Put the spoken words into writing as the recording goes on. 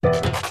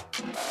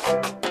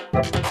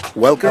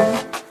Welcome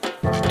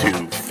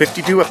to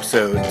 52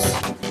 episodes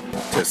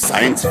to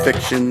Science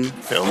Fiction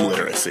Film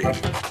Literacy.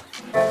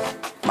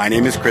 My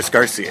name is Chris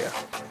Garcia.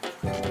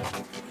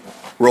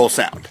 Roll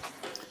sound.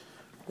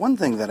 One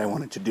thing that I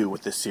wanted to do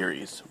with this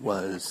series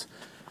was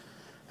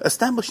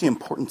establish the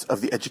importance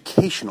of the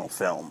educational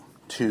film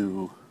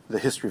to the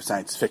history of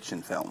science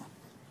fiction film.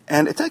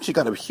 And it's actually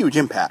got a huge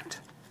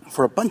impact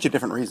for a bunch of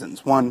different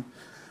reasons. One,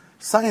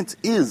 science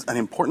is an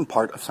important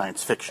part of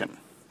science fiction.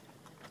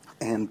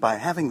 And by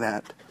having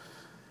that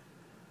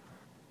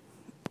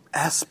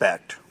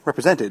aspect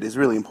represented is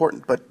really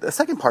important. But the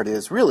second part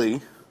is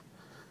really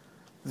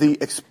the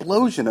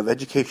explosion of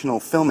educational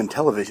film and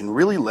television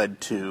really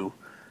led to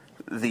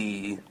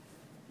the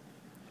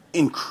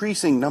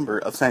increasing number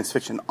of science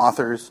fiction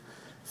authors,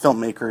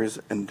 filmmakers,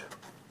 and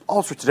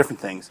all sorts of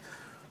different things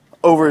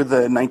over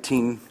the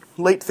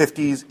late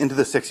 50s into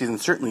the 60s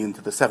and certainly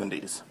into the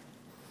 70s.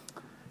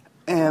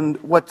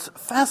 And what's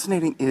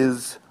fascinating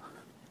is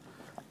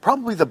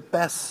probably the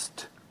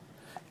best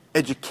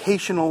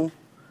educational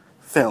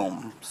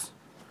films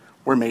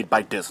were made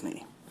by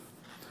Disney.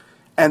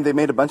 And they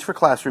made a bunch for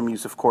classroom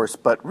use, of course,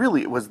 but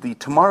really it was the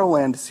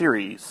Tomorrowland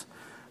series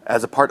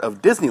as a part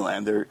of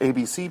Disneyland, their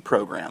ABC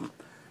program,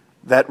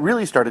 that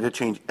really started to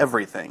change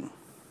everything.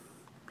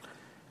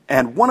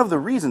 And one of the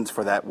reasons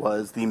for that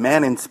was the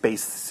Man in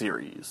Space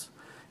series.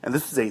 And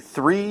this was a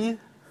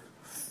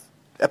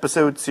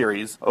 3-episode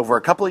series over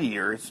a couple of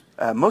years,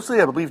 mostly,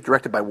 I believe,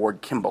 directed by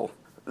Ward Kimball,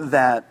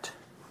 that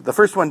the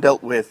first one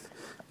dealt with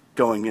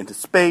going into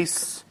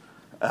space,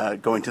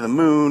 going to the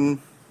moon,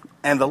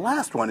 and the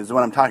last one is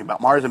what I'm talking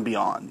about, Mars and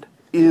Beyond,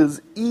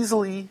 is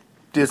easily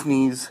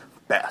Disney's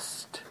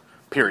best,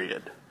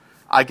 period.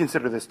 I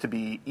consider this to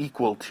be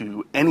equal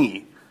to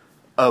any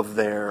of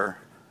their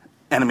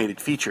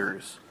animated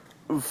features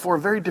for a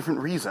very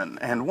different reason.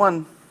 And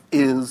one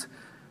is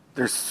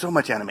there's so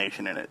much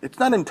animation in it. It's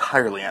not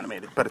entirely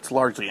animated, but it's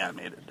largely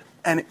animated.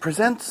 And it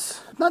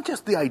presents not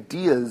just the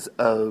ideas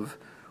of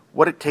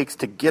what it takes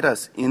to get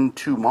us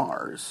into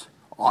Mars,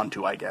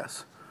 onto, I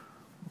guess,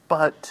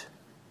 but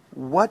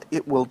what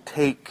it will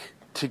take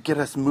to get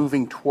us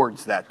moving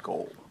towards that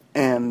goal.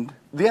 And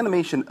the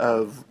animation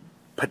of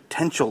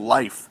potential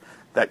life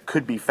that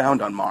could be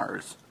found on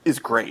Mars is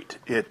great.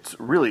 It's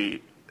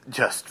really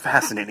just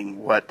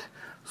fascinating what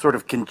sort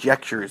of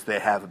conjectures they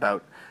have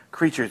about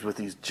creatures with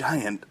these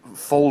giant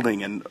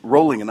folding and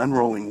rolling and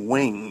unrolling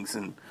wings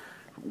and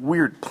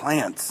weird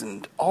plants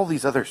and all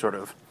these other sort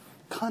of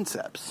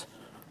concepts.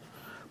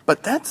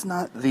 But that's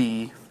not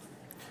the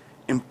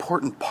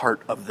important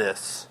part of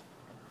this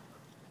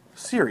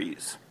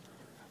series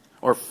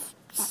or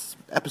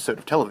episode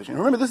of television.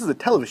 Remember, this is a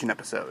television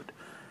episode,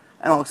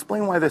 and I'll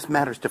explain why this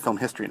matters to film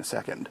history in a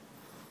second.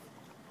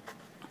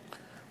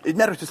 It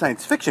matters to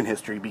science fiction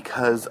history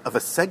because of a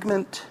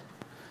segment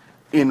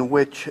in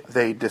which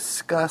they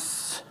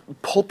discuss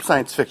pulp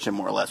science fiction,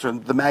 more or less, or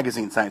the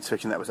magazine science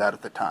fiction that was out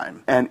at the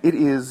time. And it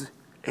is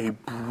a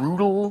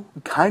brutal,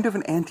 kind of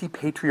an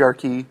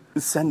anti-patriarchy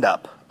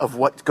send-up of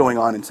what's going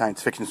on in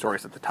science fiction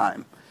stories at the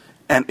time.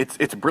 And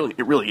it's brilliant.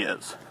 It really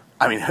is.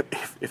 I mean,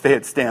 if they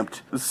had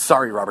stamped,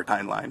 "Sorry, Robert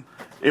Heinlein,"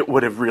 it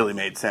would have really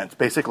made sense.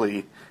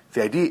 Basically,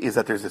 the idea is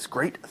that there's this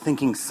great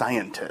thinking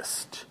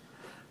scientist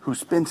who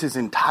spends his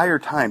entire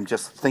time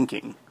just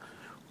thinking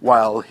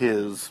while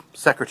his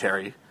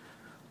secretary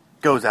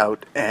goes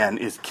out and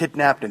is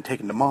kidnapped and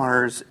taken to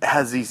Mars,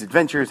 has these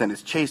adventures and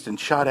is chased and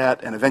shot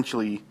at and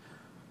eventually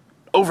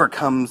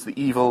overcomes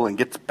the evil and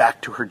gets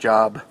back to her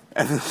job.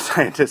 And the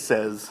scientist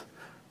says,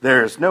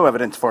 "There's no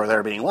evidence for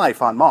there being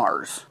life on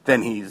Mars."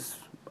 Then he's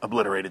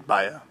obliterated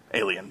by an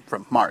alien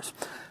from Mars.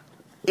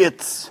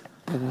 It's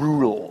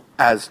brutal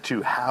as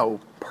to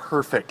how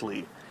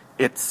perfectly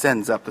it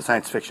sends up the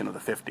science fiction of the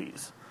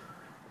 50s.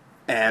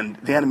 And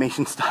the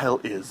animation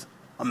style is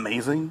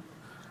amazing.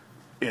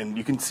 And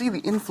you can see the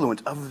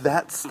influence of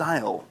that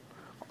style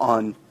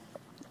on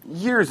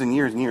years and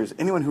years and years.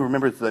 Anyone who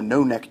remembers the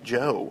No Neck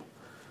Joe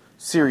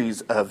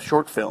series of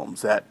short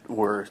films that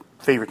were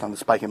favorites on the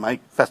Spike and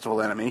Mike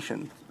Festival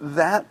Animation,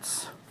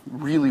 that's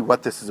really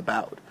what this is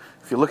about.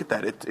 If you look at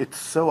that, it's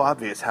so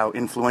obvious how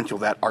influential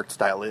that art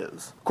style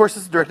is. Of course,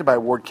 this is directed by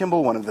Ward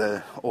Kimball, one of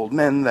the old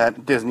men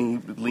that Disney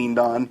leaned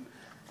on,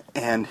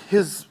 and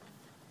his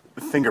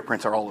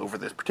fingerprints are all over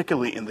this,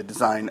 particularly in the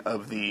design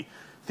of the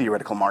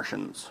theoretical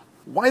Martians.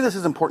 Why this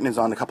is important is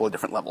on a couple of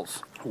different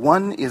levels.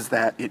 One is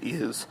that it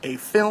is a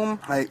film.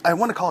 I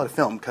want to call it a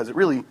film because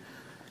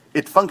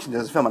it functions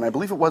as a film, and I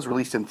believe it was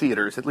released in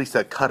theaters, at least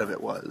a cut of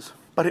it was.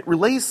 But it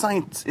relays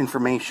science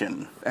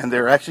information, and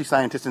there are actually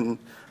scientists in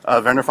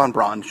Wernher von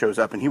Braun shows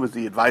up, and he was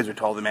the advisor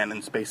to all the Man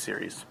in Space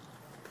series.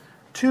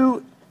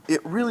 Two,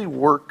 it really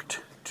worked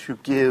to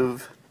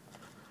give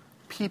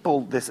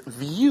people this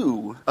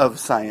view of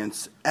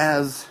science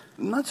as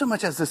not so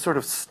much as this sort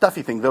of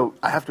stuffy thing, though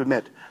I have to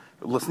admit,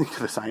 listening to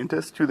the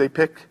scientist who they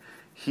picked,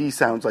 he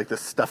sounds like the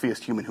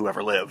stuffiest human who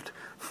ever lived.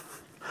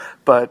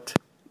 But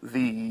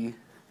the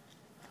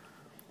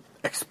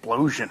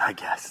explosion, I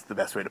guess, the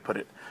best way to put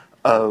it,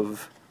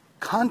 of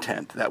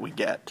content that we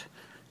get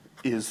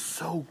is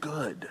so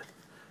good.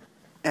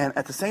 And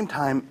at the same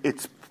time,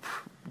 it's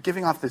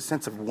giving off this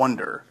sense of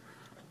wonder.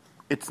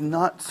 It's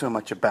not so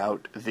much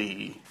about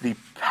the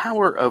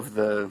power of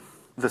the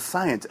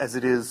science as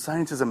it is,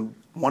 science is a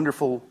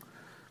wonderful,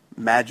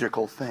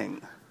 magical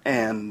thing.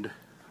 And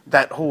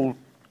that whole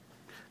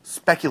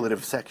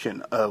speculative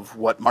section of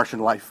what Martian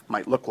life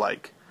might look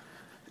like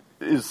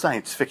is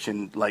science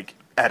fiction, like,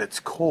 at its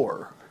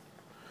core.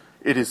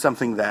 It is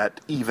something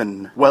that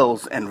even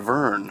Wells and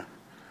Verne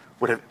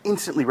would have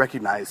instantly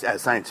recognized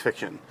as science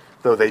fiction,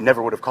 though they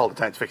never would have called it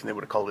science fiction. They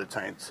would have called it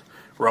science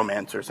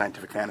romance or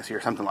scientific fantasy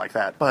or something like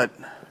that. But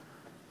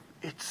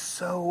it's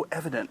so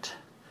evident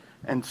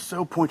and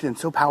so pointed and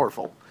so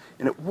powerful,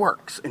 and it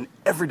works in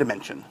every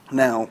dimension.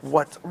 Now,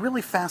 what's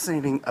really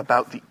fascinating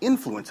about the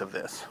influence of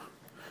this,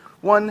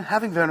 one,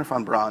 having Wernher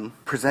von Braun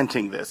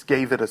presenting this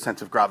gave it a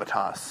sense of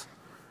gravitas.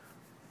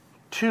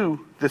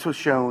 Two, this was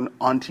shown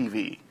on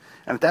TV.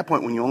 And at that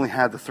point, when you only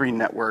had the 3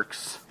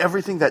 networks,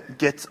 everything that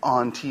gets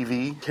on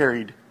TV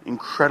carried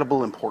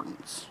incredible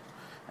importance.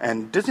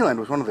 And Disneyland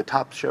was one of the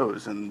top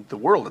shows in the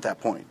world at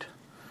that point.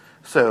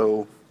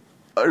 So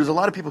there's a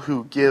lot of people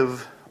who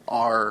give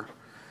our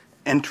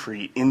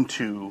entry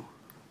into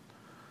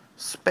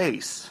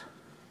space,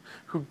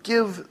 who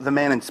give the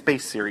Man in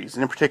Space series,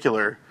 and in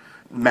particular,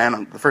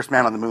 the first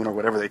Man on the Moon, or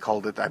whatever they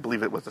called it, I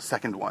believe it was the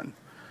second one,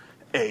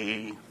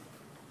 a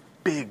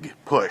big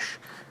push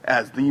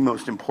as the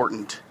most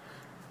important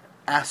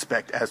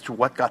aspect as to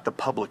what got the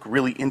public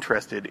really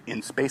interested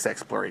in space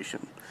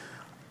exploration.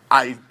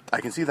 I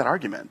can see that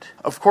argument.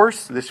 Of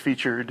course, this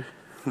featured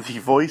the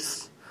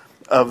voice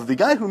of the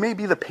guy who may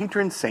be the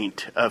patron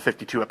saint of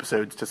 52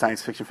 episodes to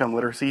science fiction film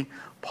literacy,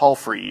 Paul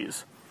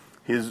Frees.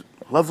 His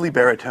lovely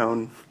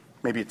baritone,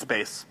 maybe it's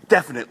bass,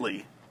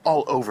 definitely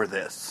all over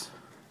this.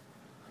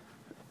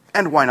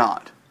 And why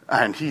not?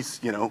 And he's,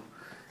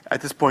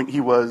 at this point he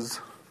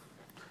was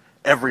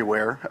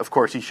everywhere. Of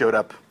course, he showed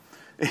up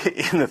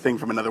in the Thing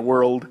from Another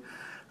World.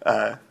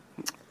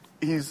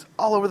 He's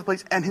all over the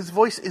place, and his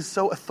voice is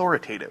so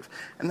authoritative.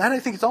 And that,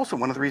 I think, is also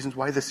one of the reasons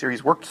why this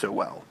series worked so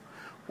well,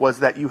 was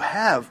that you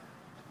have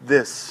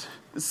this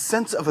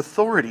sense of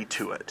authority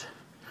to it.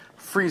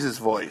 Freeze's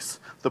voice,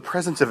 the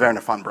presence of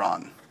Wernher von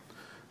Braun,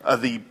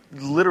 the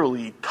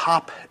literally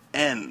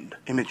top-end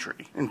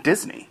imagery in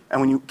Disney. And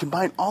when you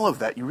combine all of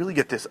that, you really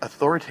get this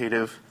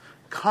authoritative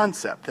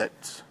concept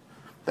that's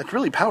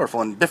really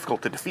powerful and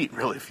difficult to defeat,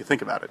 really, if you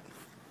think about it.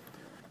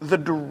 The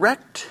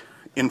direct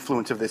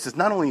influence of this is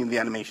not only in the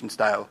animation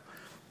style,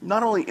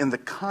 not only in the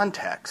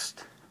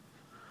context,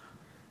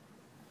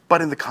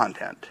 but in the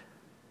content.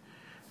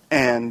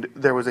 And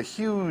there was a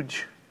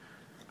huge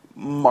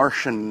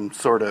Martian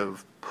sort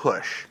of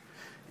push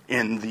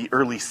in the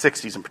early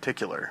 60s in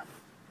particular.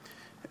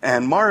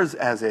 And Mars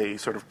as a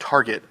sort of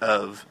target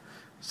of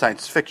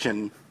science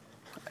fiction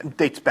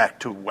dates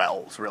back to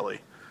Wells, really.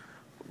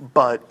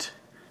 But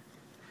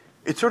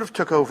it sort of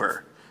took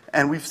over.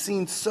 And we've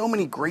seen so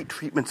many great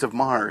treatments of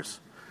Mars.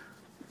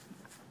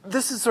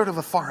 This is sort of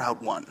a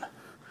far-out one.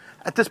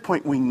 At this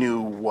point, we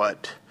knew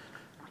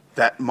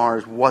that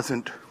Mars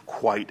wasn't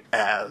quite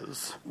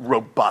as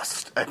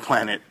robust a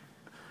planet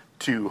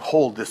to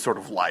hold this sort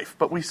of life.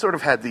 But we sort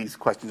of had these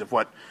questions of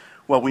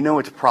we know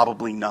it's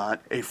probably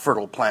not a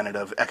fertile planet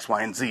of X,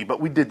 Y, and Z, but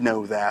we did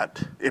know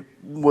that it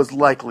was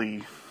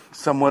likely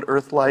somewhat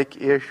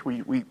Earth-like-ish.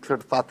 We sort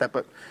of thought that,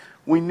 but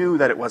we knew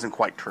that it wasn't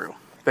quite true.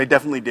 They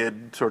definitely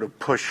did sort of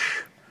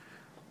push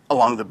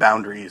along the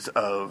boundaries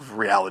of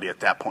reality at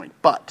that point.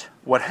 But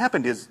what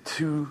happened is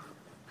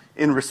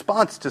in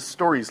response to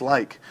stories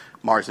like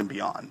Mars and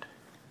Beyond,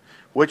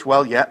 which,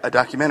 a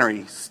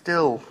documentary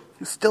still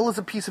is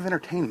a piece of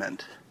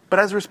entertainment. But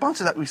as a response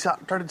to that, we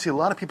started to see a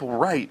lot of people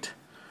write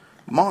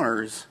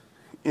Mars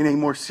in a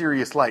more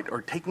serious light,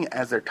 or taking it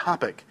as their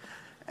topic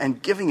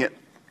and giving it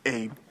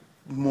a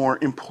more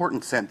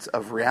important sense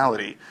of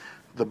reality.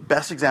 The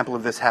best example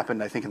of this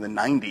happened, I think, in the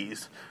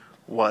 90s,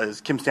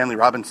 was Kim Stanley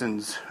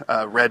Robinson's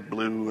Red,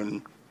 Blue,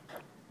 and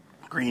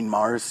Green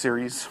Mars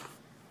series.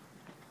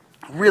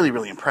 Really,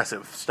 really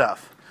impressive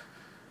stuff.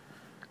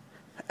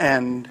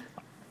 And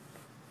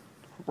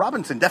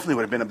Robinson definitely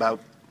would have been about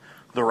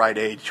the right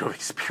age to have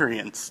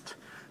experienced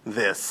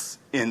this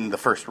in the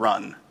first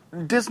run.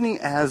 Disney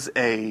as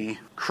a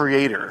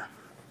creator,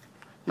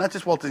 not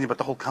just Walt Disney, but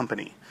the whole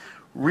company,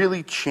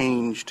 really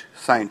changed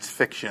science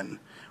fiction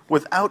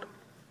without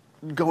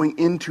going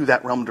into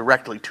that realm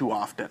directly too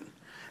often.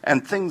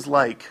 And things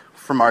like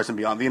From Mars and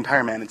Beyond, the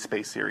entire Man in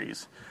Space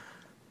series,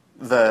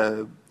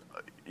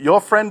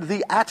 Your Friend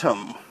the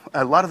Atom,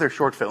 a lot of their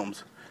short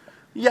films,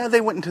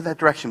 they went into that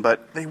direction,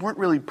 but they weren't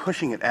really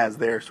pushing it as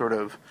their sort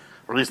of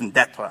raison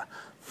d'etre.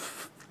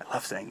 I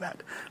love saying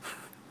that.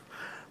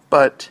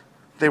 But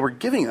they were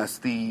giving us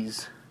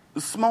these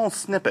small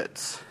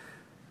snippets.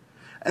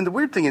 And the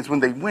weird thing is,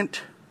 when they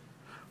went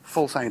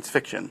full science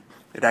fiction,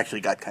 it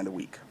actually got kind of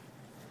weak.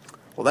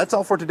 Well, that's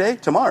all for today.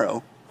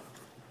 Tomorrow,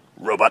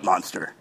 Robot Monster.